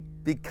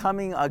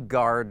Becoming a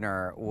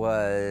gardener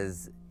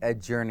was a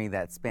journey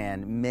that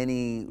spanned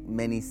many,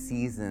 many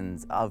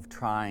seasons of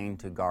trying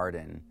to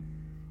garden.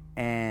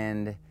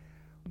 And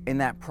in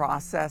that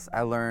process,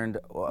 I learned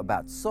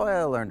about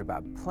soil, learned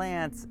about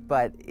plants,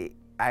 but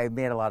I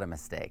made a lot of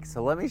mistakes.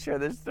 So let me share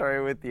this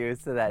story with you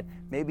so that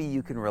maybe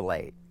you can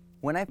relate.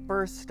 When I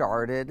first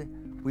started,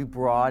 we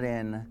brought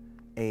in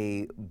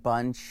a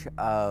bunch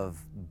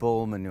of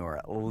bull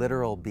manure,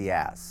 literal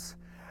BS.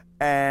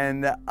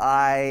 And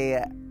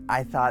I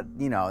thought,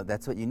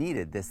 that's what you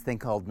needed, this thing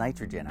called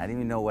nitrogen. I didn't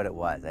even know what it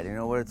was. I didn't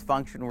know what its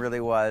function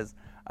really was.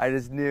 I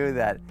just knew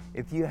that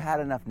if you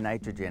had enough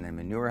nitrogen and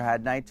manure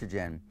had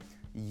nitrogen,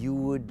 you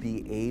would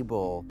be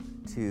able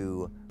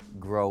to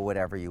grow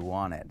whatever you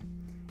wanted.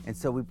 And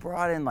so we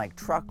brought in like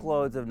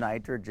truckloads of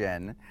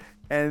nitrogen,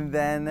 and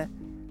then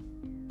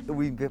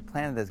we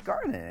planted this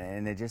garden,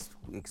 and it just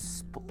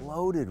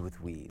exploded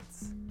with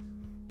weeds.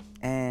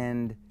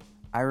 And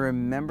I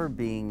remember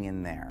being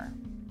in there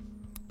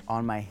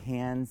on my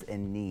hands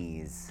and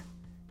knees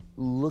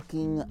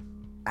looking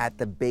at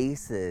the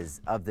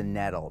bases of the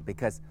nettle,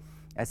 because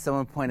as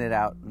someone pointed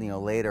out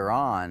later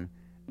on,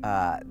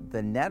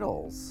 the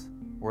nettles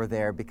were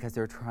there because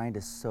they're trying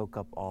to soak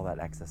up all that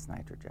excess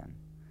nitrogen.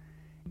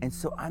 And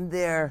so I'm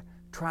there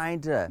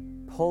trying to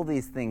pull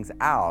these things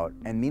out,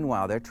 and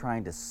meanwhile they're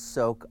trying to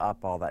soak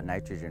up all that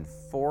nitrogen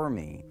for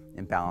me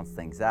and balance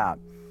things out.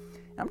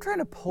 And I'm trying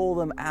to pull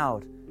them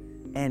out.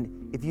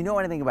 And if you know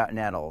anything about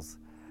nettles,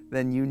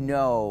 then you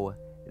know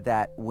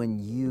that when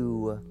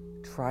you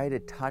try to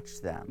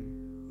touch them,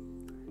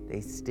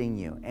 they sting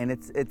you. And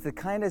it's the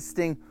kind of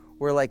sting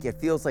where like it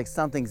feels like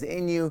something's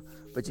in you,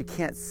 but you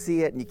can't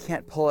see it and you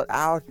can't pull it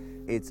out.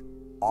 It's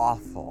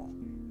awful.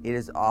 It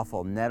is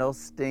awful. Nettle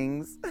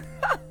stings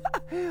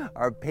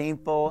are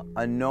painful,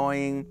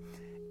 annoying,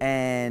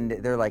 and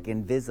they're like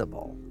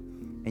invisible.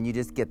 And you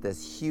just get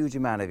this huge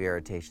amount of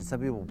irritation.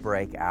 Some people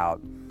break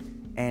out.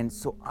 And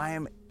so I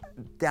am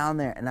down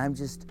there, and I'm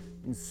just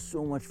in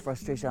so much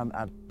frustration.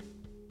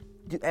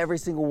 Every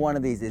single one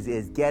of these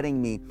is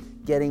getting me,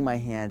 getting my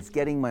hands,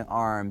 getting my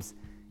arms,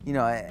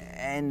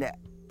 and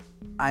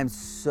I'm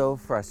so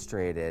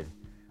frustrated.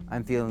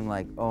 I'm feeling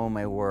like, oh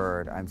my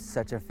word, I'm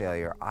such a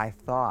failure. I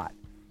thought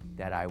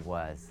that I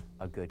was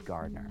a good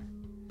gardener.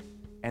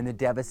 And the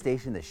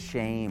devastation, the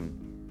shame,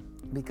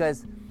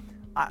 because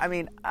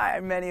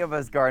many of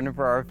us garden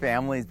for our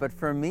families, but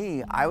for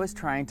me, I was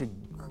trying to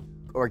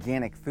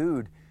organic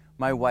food.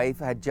 My wife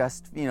had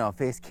just,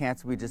 faced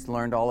cancer. We just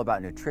learned all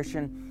about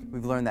nutrition.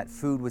 We've learned that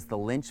food was the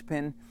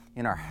linchpin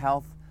in our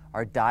health.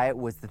 Our diet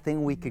was the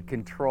thing we could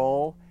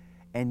control.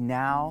 And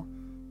now,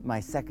 my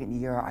second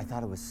year, I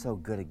thought I was so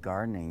good at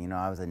gardening.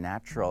 I was a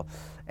natural.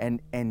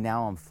 And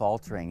now I'm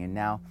faltering. And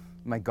now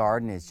my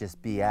garden is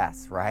just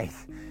BS, right?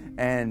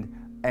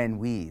 And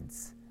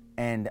weeds.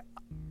 And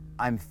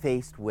I'm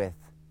faced with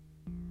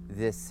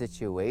this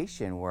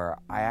situation where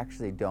I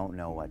actually don't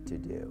know what to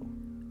do.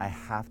 I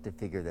have to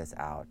figure this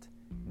out.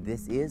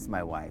 This is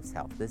my wife's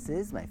health. This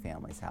is my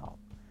family's health.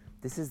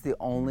 This is the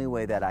only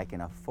way that I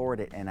can afford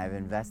it, and I've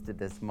invested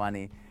this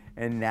money.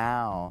 And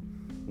now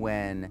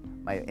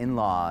when my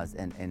in-laws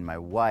and my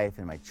wife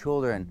and my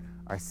children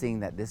are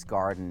seeing that this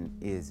garden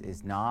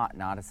is not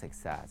a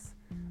success,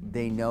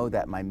 they know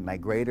that my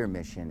greater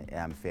mission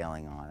I'm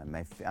failing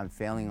on. I'm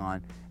failing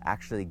on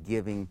actually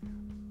giving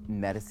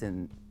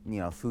medicine,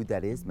 food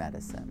that is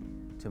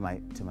medicine to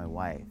my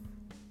wife,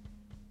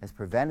 as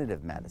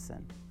preventative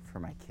medicine for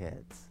my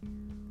kids.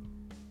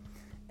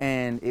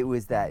 And it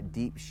was that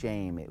deep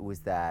shame, it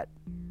was that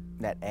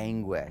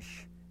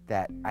anguish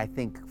that I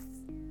think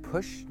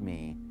pushed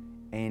me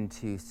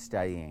into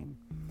studying.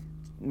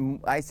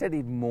 I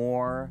studied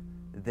more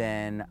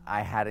than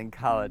I had in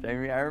college. I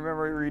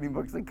remember reading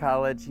books in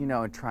college,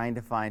 and trying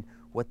to find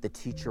what the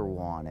teacher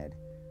wanted.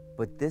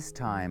 But this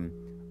time,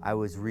 I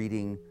was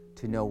reading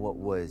to know what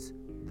was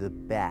the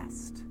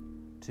best,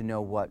 to know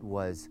what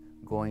was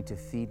going to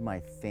feed my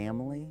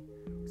family,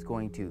 was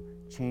going to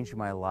change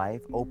my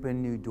life,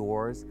 open new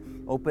doors,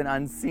 open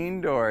unseen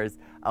doors,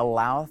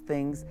 allow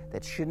things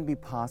that shouldn't be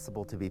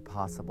possible to be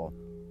possible.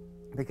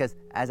 Because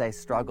as I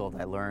struggled,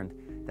 I learned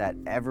that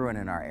everyone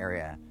in our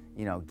area,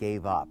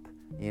 gave up,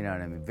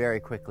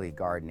 very quickly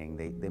gardening.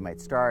 They might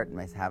start,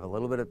 might have a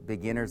little bit of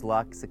beginner's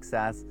luck,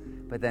 success,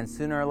 but then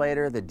sooner or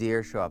later, the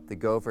deer show up, the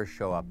gophers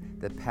show up,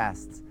 the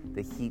pests,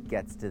 the heat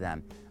gets to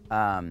them.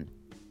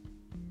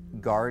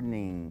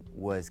 Gardening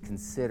was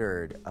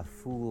considered a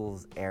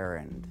fool's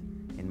errand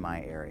in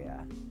my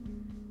area.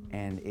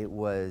 And it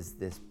was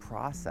this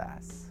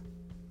process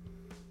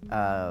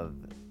of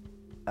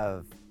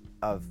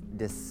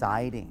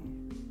deciding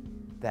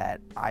that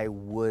I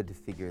would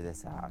figure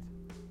this out,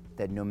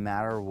 that no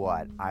matter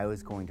what, I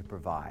was going to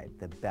provide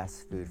the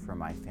best food for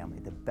my family,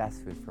 the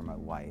best food for my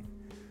wife,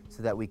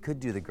 so that we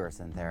could do the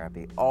Gerson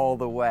therapy all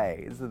the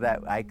way, so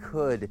that I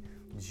could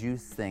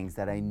juice things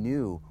that I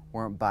knew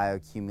weren't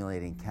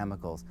bioaccumulating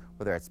chemicals,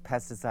 whether it's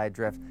pesticide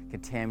drift,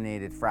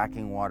 contaminated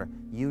fracking water,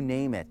 you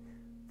name it.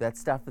 That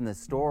stuff in the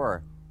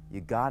store,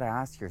 you gotta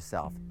ask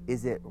yourself,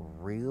 is it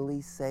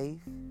really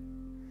safe?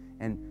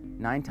 And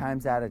 9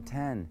 times out of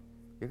 10,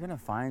 you're going to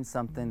find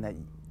something that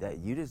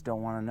you just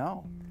don't want to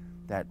know,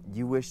 that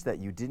you wish that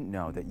you didn't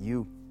know, that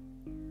you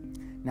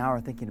now are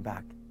thinking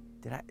back,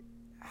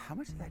 how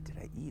much of that did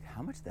I eat?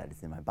 How much of that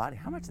is in my body?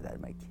 How much of that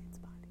in my kids'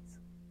 bodies?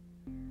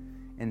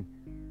 And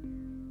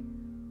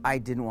I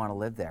didn't want to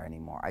live there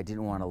anymore. I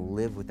didn't want to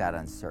live with that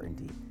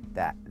uncertainty,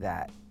 that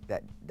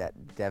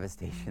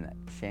devastation, that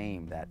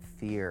shame, that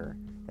fear,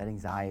 that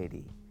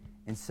anxiety.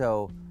 And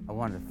so I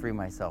wanted to free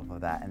myself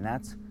of that. And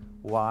that's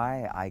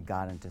why I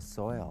got into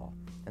soil.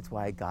 That's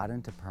why I got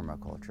into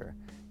permaculture.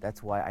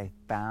 That's why I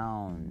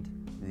found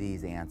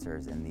these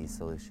answers and these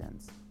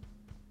solutions.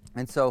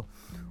 And so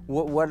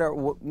what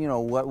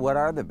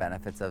are the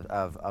benefits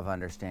of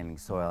understanding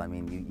soil? I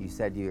mean, you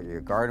said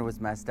your garden was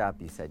messed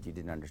up. You said you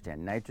didn't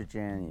understand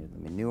nitrogen,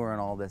 manure,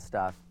 and all this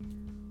stuff.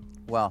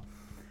 Well,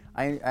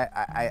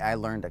 I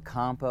learned to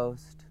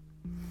compost.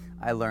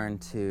 I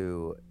learned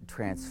to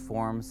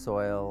transform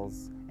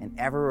soils. And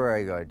everywhere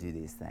I go, I do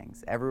these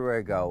things. Everywhere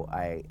I go,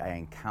 I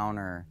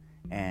encounter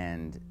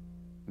and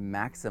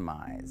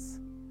maximize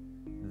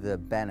the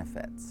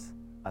benefits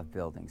of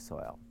building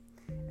soil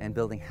and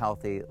building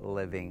healthy,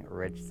 living,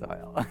 rich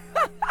soil.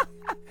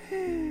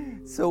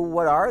 So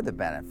what are the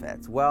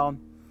benefits? Well,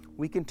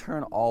 we can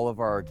turn all of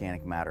our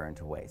organic matter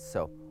into waste.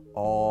 So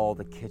all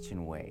the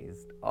kitchen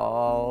waste,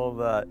 all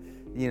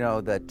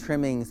the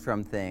trimmings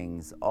from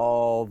things,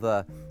 all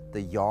the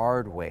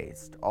yard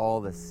waste,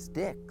 all the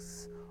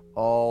sticks,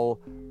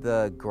 all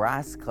the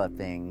grass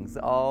clippings,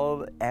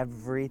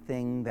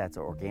 everything that's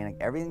organic,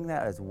 everything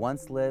that has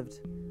once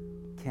lived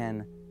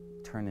can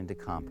turn into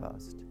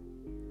compost.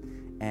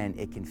 And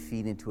it can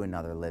feed into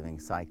another living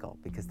cycle,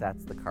 because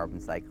that's the carbon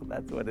cycle.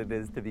 That's what it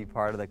is to be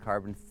part of the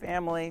carbon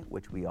family,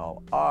 which we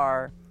all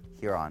are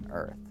here on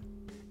Earth.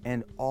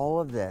 And all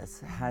of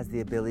this has the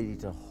ability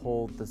to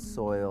hold the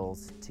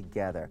soils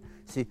together.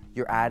 So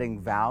you're adding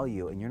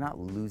value and you're not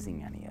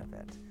losing any of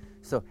it.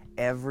 So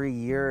every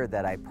year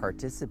that I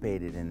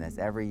participated in this,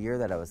 every year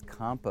that I was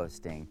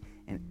composting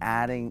and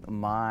adding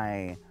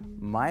my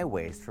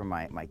waste from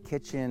my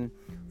kitchen,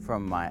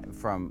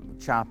 from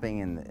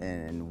chopping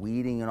and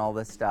weeding and all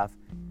this stuff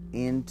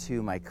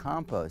into my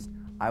compost,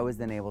 I was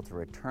then able to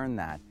return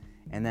that.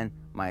 And then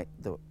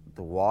the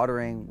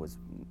watering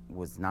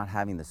was not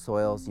having the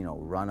soils,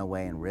 run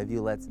away in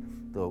rivulets.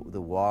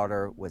 The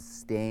water was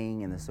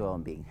staying in the soil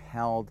and being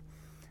held.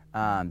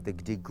 The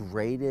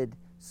degraded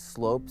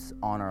slopes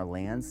on our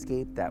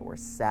landscape that were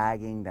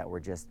sagging, that were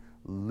just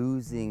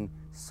losing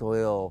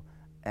soil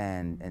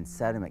and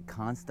sediment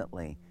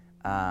constantly,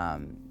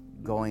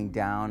 going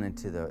down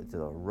into the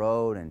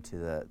road and to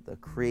the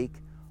creek,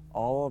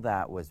 all of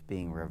that was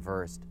being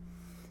reversed.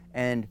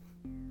 And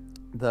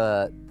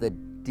the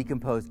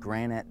decomposed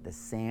granite, the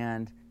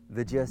sand,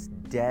 the just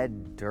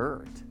dead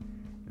dirt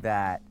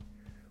that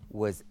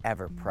was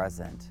ever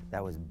present,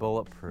 that was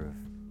bulletproof,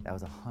 that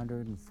was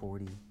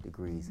 140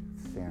 degrees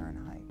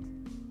Fahrenheit.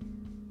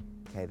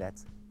 Okay,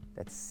 that's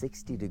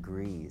 60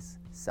 degrees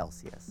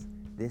Celsius.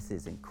 This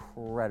is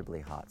incredibly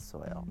hot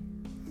soil.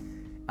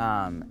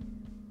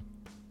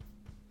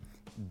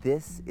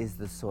 This is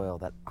the soil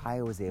that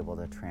I was able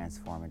to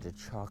transform into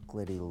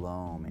chocolatey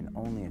loam in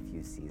only a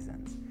few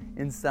seasons.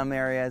 In some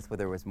areas where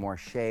there was more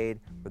shade,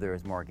 where there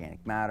was more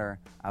organic matter,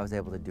 I was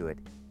able to do it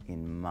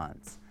in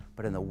months.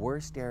 But in the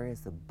worst areas,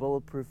 the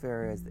bulletproof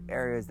areas, the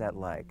areas that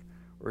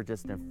were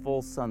just in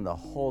full sun the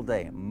whole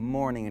day,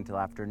 morning until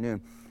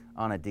afternoon,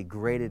 on a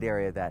degraded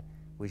area that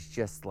was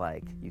just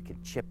you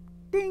could chip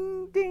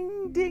ding,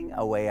 ding, ding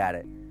away at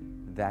it.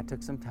 That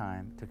took some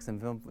time, took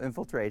some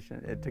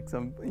infiltration, it took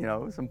some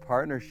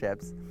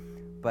partnerships,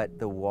 but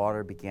the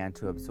water began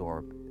to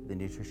absorb, the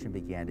nutrition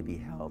began to be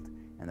held,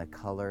 and the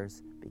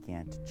colors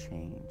began to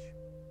change.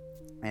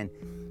 And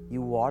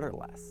you water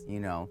less,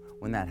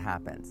 when that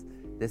happens.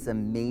 This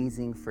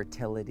amazing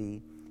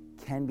fertility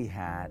can be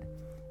had.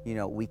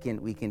 We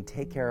can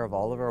take care of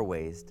all of our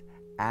waste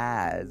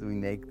as we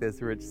make this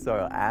rich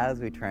soil, as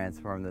we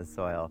transform the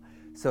soil.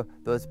 So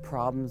those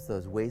problems,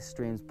 those waste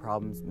streams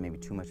problems, maybe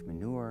too much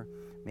manure,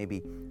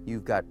 maybe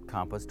you've got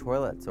compost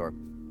toilets, or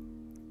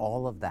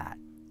all of that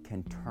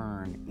can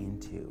turn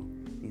into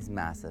these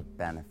massive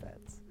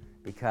benefits,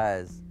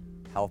 because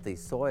healthy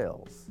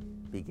soils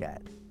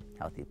beget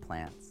healthy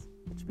plants,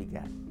 which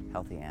beget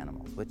healthy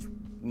animals, which,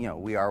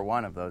 we are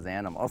one of those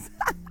animals.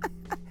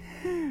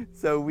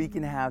 So we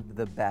can have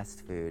the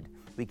best food,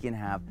 we can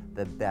have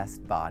the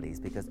best bodies,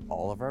 because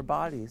all of our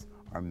bodies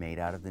are made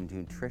out of the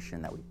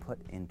nutrition that we put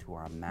into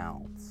our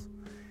mouths.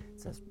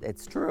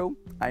 It's true.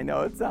 I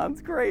know it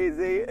sounds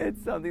crazy.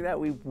 It's something that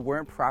we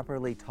weren't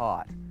properly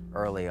taught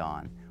early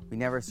on. We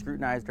never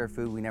scrutinized our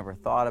food. We never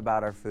thought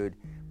about our food.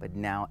 But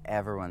now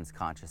everyone's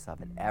conscious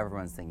of it.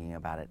 Everyone's thinking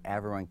about it.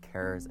 Everyone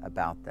cares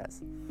about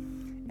this.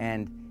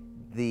 And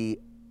the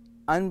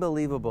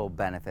unbelievable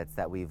benefits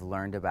that we've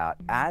learned about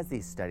as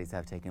these studies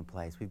have taken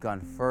place, we've gone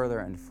further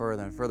and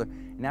further and further.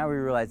 Now we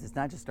realize it's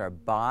not just our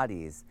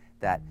bodies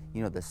that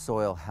the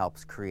soil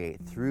helps create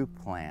through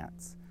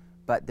plants,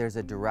 but there's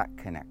a direct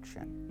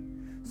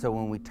connection. So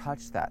when we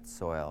touch that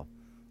soil,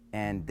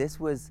 and this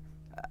was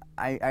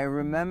I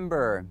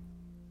remember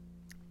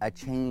a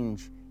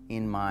change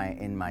in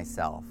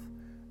myself,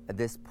 at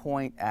this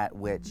point at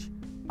which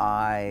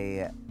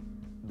I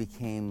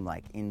became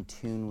like in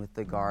tune with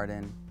the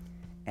garden.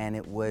 And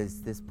it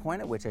was this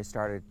point at which I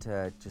started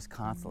to just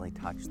constantly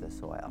touch the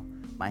soil.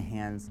 My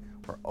hands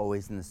were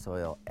always in the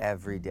soil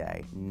every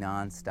day,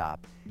 nonstop.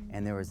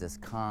 And there was this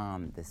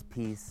calm, this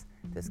peace,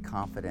 this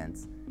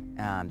confidence,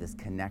 this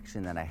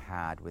connection that I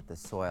had with the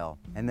soil.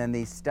 And then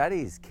these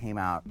studies came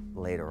out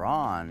later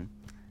on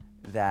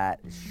that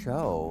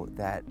show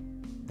that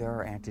there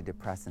are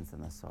antidepressants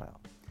in the soil,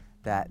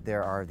 that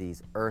there are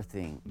these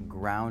earthing,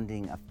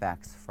 grounding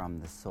effects from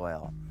the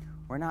soil.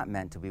 We're not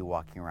meant to be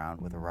walking around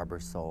with a rubber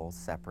sole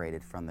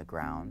separated from the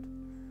ground.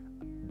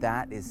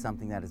 That is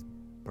something that is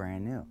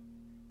brand new.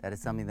 That is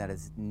something that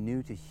is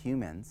new to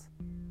humans,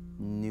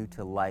 new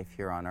to life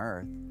here on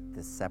earth,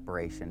 this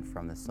separation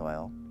from the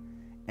soil.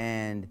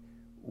 And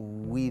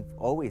we've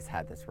always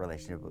had this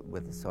relationship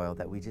with the soil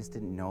that we just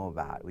didn't know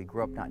about. We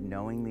grew up not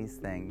knowing these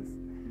things,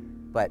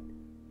 but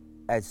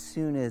as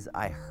soon as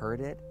I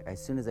heard it,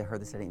 as soon as I heard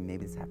the study, and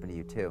maybe this happened to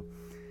you too,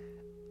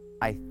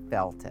 I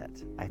felt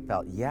it. I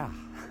felt, yeah,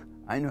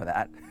 I know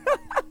that.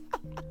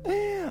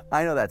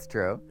 I know that's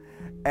true.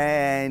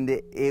 And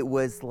it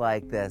was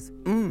like this,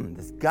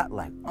 this gut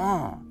like,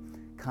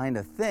 kind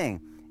of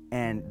thing.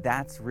 And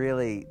that's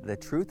really the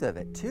truth of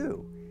it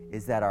too,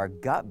 is that our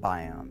gut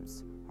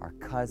biomes are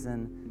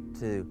cousin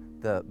to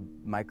the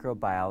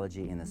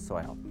microbiology in the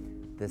soil.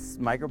 This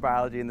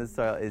microbiology in the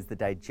soil is the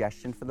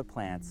digestion for the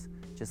plants,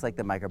 just like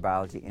the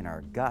microbiology in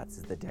our guts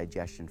is the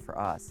digestion for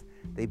us.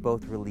 They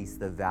both release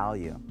the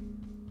value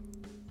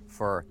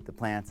for the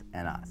plants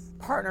and us.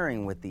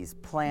 Partnering with these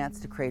plants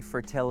to create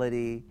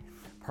fertility,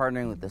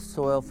 partnering with the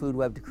soil food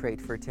web to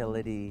create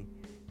fertility,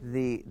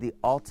 the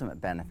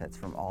ultimate benefits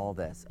from all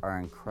this are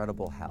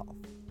incredible health.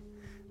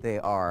 They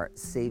are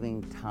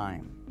saving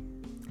time,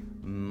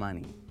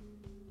 money,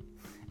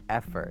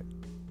 effort,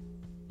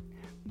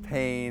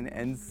 pain,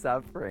 and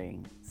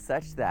suffering,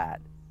 such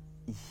that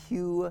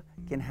you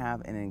can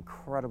have an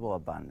incredible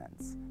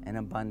abundance, an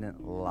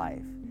abundant life,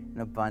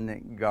 an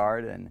abundant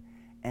garden.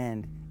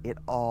 And it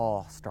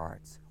all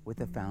starts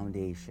with a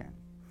foundation.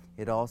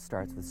 It all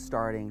starts with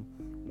starting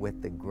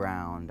with the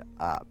ground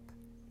up.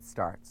 It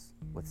starts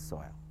with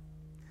soil.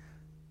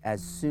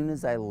 As soon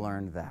as I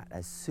learned that,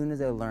 as soon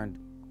as I learned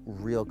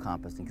real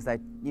composting, because I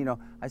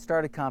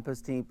started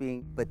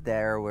composting, but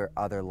there were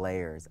other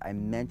layers. I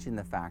mentioned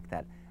the fact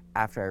that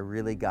after I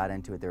really got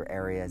into it, there were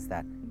areas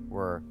that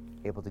were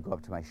able to go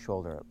up to my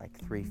shoulder, like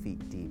 3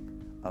 feet deep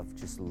of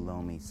just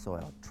loamy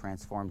soil,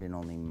 transformed in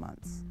only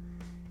months.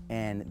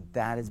 And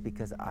that is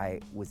because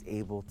I was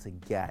able to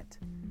get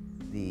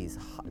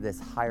this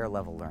higher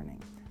level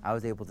learning. I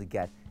was able to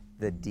get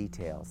the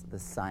details, the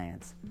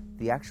science,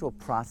 the actual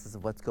process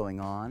of what's going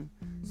on,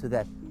 so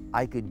that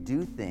I could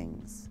do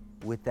things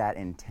with that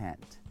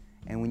intent.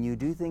 And when you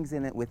do things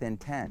with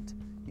intent,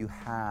 you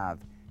have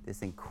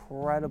this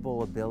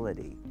incredible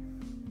ability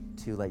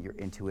to let your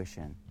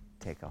intuition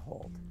take a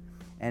hold.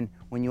 And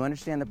when you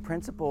understand the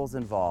principles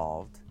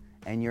involved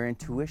and your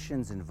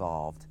intuition's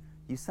involved,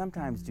 you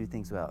sometimes do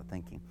things without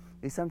thinking.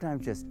 You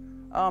sometimes just,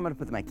 I'm going to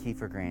put my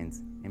kefir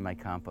grains in my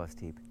compost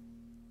heap.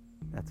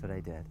 That's what I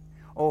did.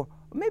 Or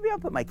maybe I'll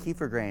put my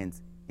kefir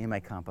grains in my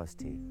compost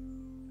tea.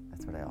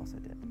 That's what I also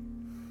did.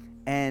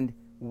 And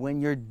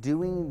when you're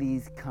doing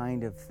these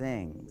kind of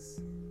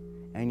things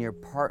and you're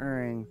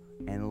partnering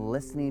and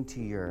listening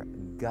to your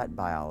gut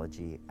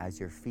biology as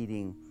you're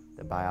feeding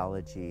the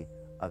biology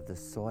of the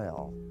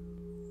soil,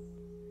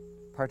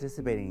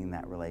 participating in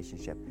that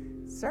relationship,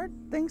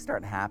 things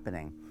start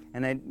happening.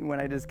 And when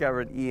I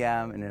discovered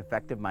EM and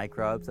effective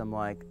microbes, I'm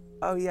like,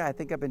 oh yeah, I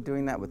think I've been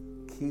doing that with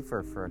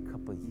kefir for a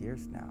couple of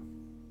years now.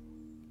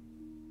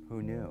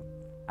 Who knew?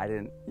 I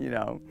didn't,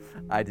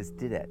 I just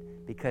did it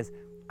because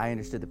I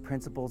understood the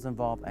principles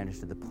involved, I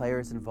understood the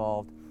players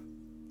involved,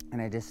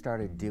 and I just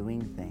started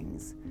doing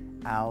things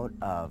out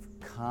of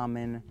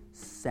common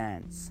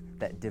sense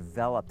that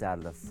developed out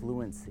of the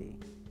fluency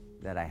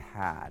that I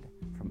had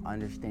from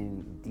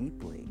understanding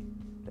deeply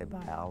the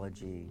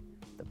biology,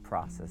 the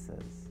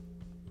processes,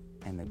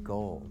 and the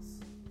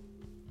goals.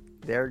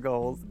 Their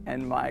goals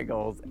and my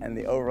goals and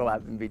the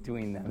overlap in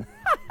between them.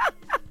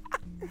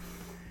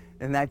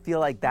 And I feel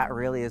like that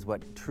really is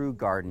what true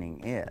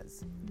gardening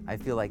is. I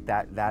feel like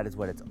that is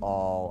what it's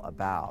all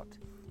about.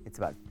 It's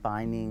about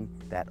finding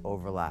that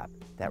overlap,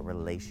 that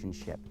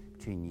relationship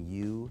between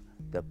you,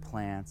 the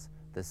plants,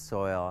 the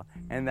soil,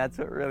 and that's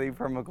what really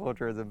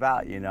permaculture is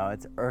about.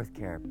 It's earth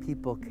care,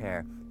 people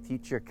care,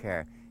 future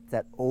care. It's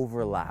that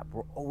overlap.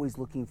 We're always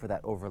looking for that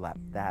overlap,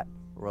 that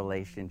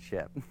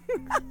relationship.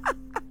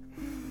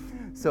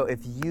 So if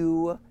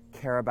you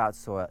care about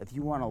soil, if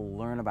you want to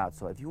learn about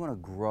soil, if you want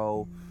to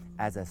grow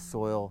as a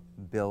soil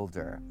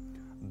builder,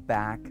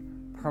 back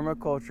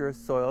Permaculture,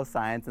 Soil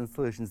Science and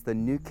Solutions, the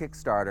new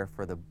Kickstarter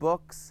for the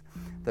books,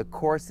 the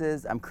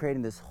courses. I'm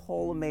creating this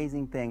whole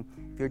amazing thing.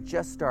 If you're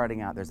just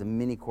starting out, there's a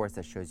mini course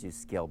that shows you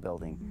skill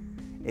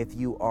building. if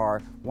you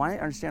are wanting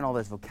to understand all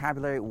this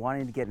vocabulary,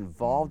 wanting to get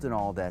involved in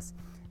all this,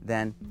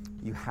 then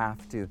you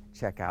have to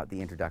check out the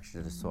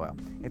Introduction to the Soil.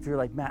 If you're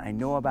like, Matt, I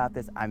know about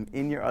this, I'm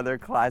in your other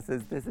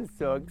classes, this is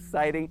so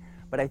exciting,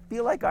 but I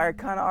feel like I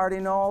kind of already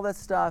know all this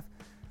stuff,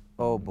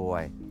 oh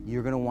boy,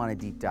 you're going to want to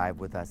deep dive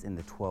with us in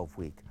the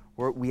 12-week.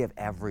 We have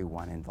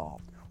everyone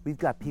involved. We've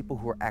got people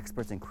who are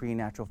experts in Korean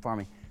natural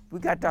farming.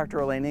 We've got Dr.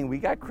 Elaine Ng, we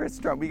got Chris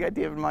Trump, we got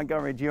David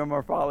Montgomery,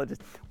 geomorphologist.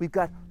 We've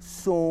got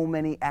so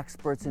many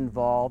experts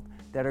involved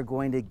that are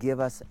going to give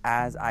us,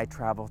 as I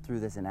travel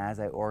through this and as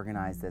I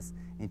organize this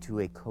into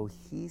a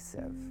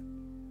cohesive,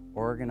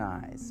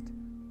 organized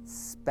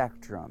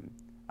spectrum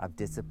of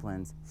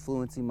disciplines,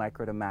 fluency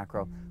micro to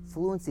macro,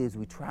 fluency as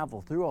we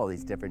travel through all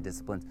these different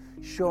disciplines,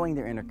 showing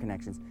their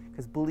interconnections.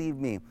 Because believe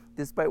me,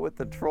 despite what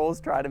the trolls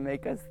try to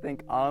make us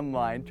think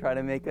online, try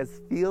to make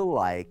us feel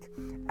like,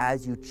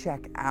 as you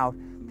check out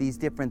these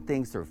different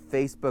things through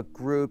Facebook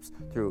groups,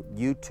 through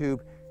YouTube,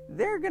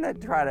 they're gonna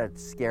try to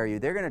scare you,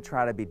 they're gonna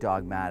try to be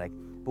dogmatic.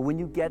 But when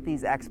you get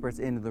these experts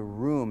into the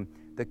room,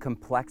 the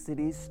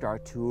complexities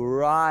start to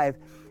arrive,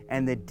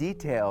 and the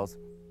details,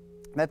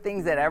 the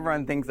things that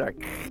everyone thinks are,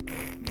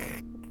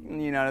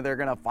 they're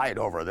gonna fight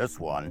over this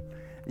one,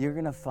 you're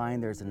gonna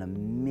find there's an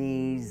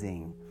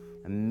amazing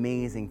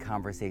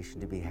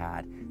conversation to be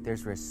had.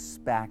 There's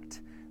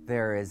respect,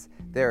 there is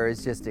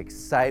just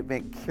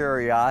excitement,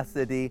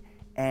 curiosity,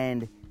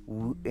 and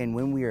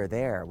when we are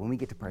there, when we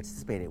get to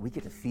participate in it, we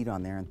get to feed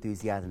on their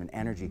enthusiasm and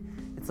energy.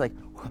 It's like,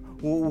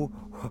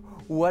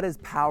 what has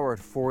powered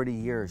 40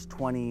 years,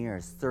 20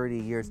 years, 30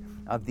 years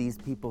of these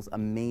people's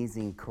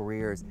amazing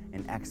careers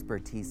and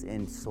expertise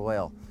in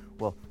soil?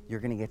 Well, you're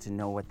going to get to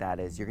know what that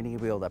is. You're going to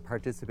be able to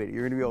participate.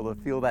 You're going to be able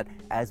to feel that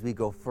as we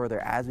go further,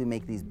 as we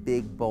make these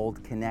big,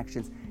 bold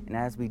connections, and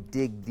as we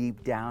dig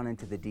deep down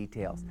into the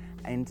details,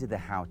 into the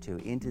how-to,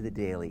 into the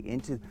daily,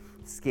 into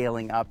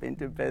scaling up,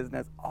 into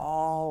business,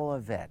 all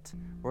of it.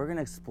 We're going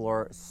to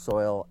explore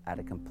soil at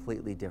a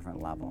completely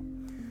different level.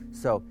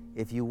 So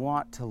if you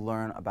want to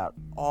learn about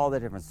all the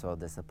different soil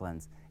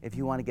disciplines, if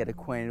you want to get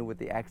acquainted with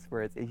the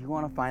experts, if you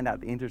want to find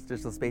out the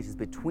interstitial spaces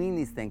between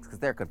these things because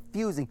they're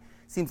confusing,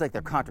 seems like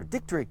they're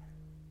contradictory,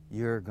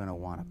 you're going to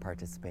want to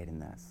participate in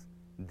this.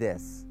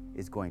 This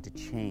is going to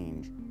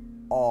change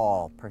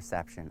all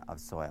perception of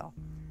soil.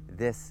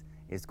 This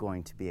is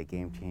going to be a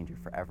game changer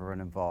for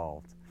everyone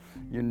involved.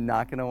 You're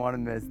not going to want to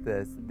miss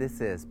this. This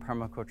is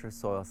Permaculture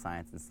Soil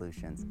Science and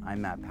Solutions.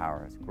 I'm Matt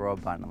Powers. Grow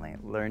abundantly,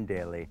 learn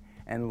daily,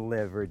 and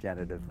live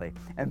regeneratively.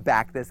 And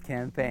back this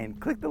campaign.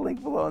 Click the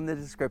link below in the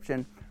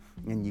description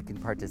and you can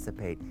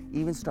participate.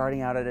 Even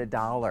starting out at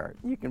 $1,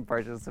 you can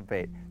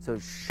participate. So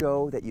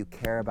show that you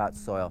care about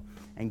soil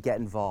and get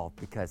involved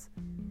because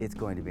it's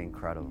going to be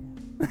incredible.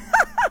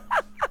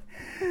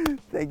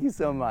 Thank you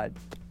so much.